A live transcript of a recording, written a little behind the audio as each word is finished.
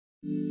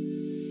Baby,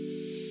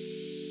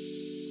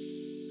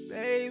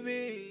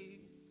 baby,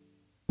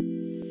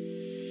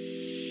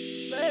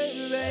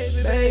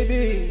 baby, baby,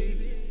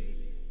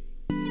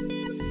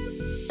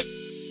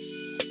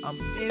 I'm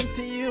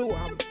into you,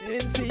 I'm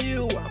into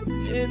you, I'm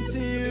into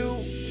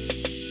you,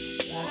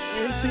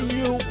 into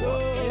you,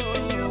 into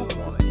you,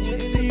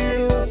 into you,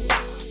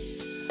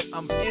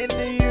 I'm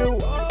into you,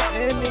 I'm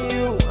into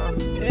you, I'm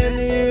into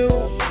you,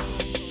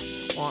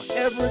 on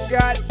every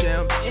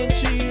goddamn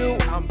inch of you,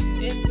 I'm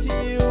into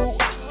you.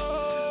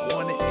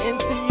 Wanna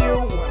into you,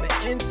 wanna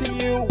into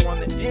you,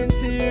 wanna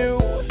into you.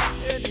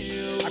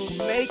 I can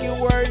make it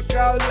work,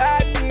 all I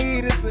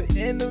need is an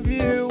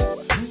interview.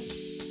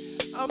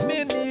 I'm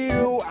into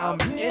you, I'm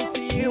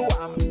into you,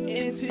 I'm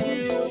into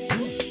you.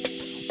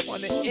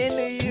 Wanna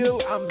into you,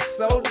 I'm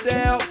so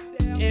down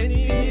into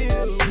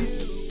you.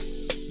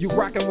 You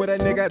rockin' with a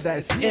nigga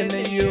that's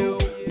into you.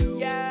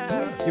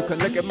 Yeah. You can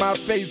look at my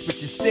face,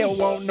 but you still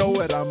won't know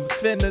what I'm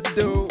finna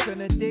do.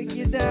 Finna dig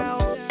you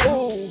down.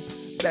 Ooh.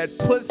 That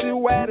pussy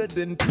wetter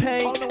than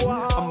paint.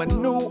 I'm a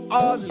New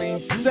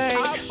Orleans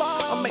saint.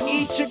 I'ma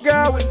eat your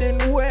girl and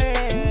then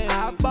win.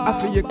 I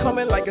feel you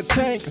coming like a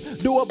tank.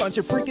 Do a bunch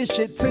of freaky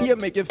shit till you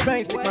make it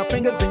faint. Stick my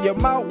fingers in your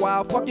mouth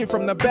while I fuck you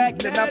from the back.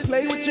 Then I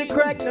play with your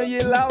crack. Know you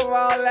love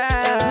all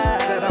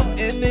that. Said I'm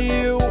into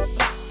you.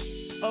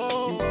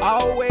 You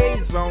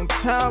always on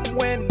time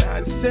when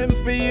I send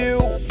for you.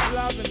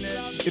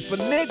 If a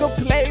nigga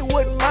play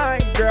with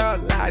mine,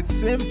 girl, I'd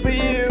send for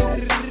you.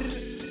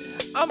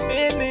 I'm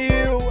into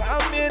you,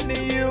 I'm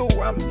into you,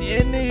 I'm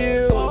into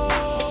you.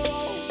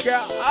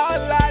 Girl,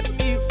 all I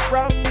need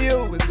from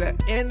you is an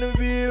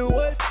interview.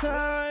 What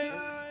time?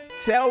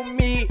 Tell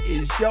me,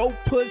 is your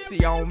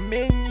pussy on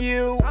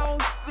menu? I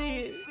don't see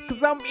it.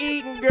 Cause I'm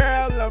eating,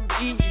 girl, I'm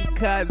eating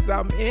cause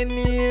I'm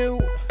into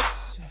you.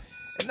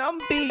 And I'm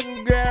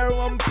beating, girl,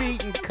 I'm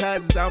beating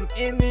cause I'm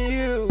into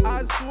you.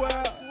 I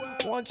swear,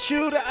 want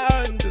you to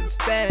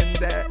understand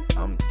that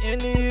I'm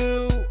into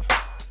you.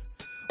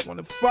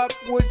 Wanna fuck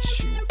with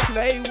you,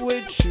 play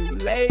with you,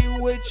 lay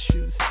with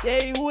you,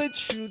 stay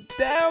with you.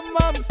 Damn,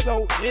 I'm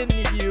so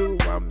into you,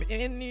 I'm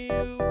into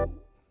you.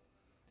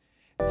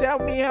 Tell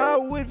me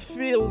how it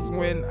feels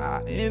when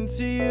I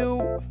into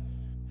you.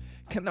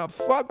 Can I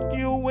fuck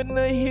you when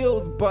the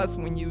heels bust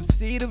when you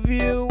see the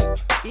view?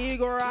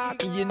 Eagle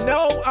Rock, and you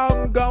know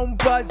I'm gon'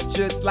 bust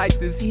just like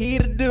this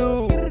heater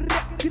do.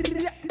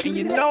 And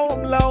you know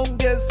I'm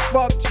long as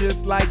fuck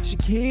just like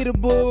Chiquita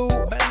Boo.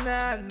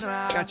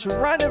 Banana. Got you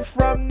running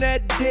from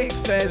that dick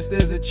fast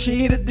as a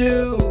cheetah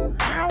do.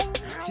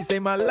 She say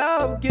my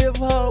love give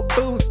her a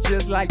boost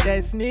just like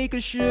that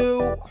sneaker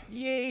shoe.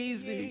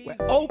 Yeezy. Well,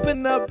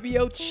 open up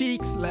your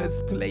cheeks, let's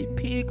play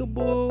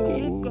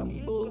peekaboo.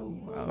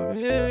 I'm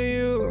into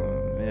you,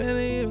 I'm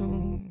into you.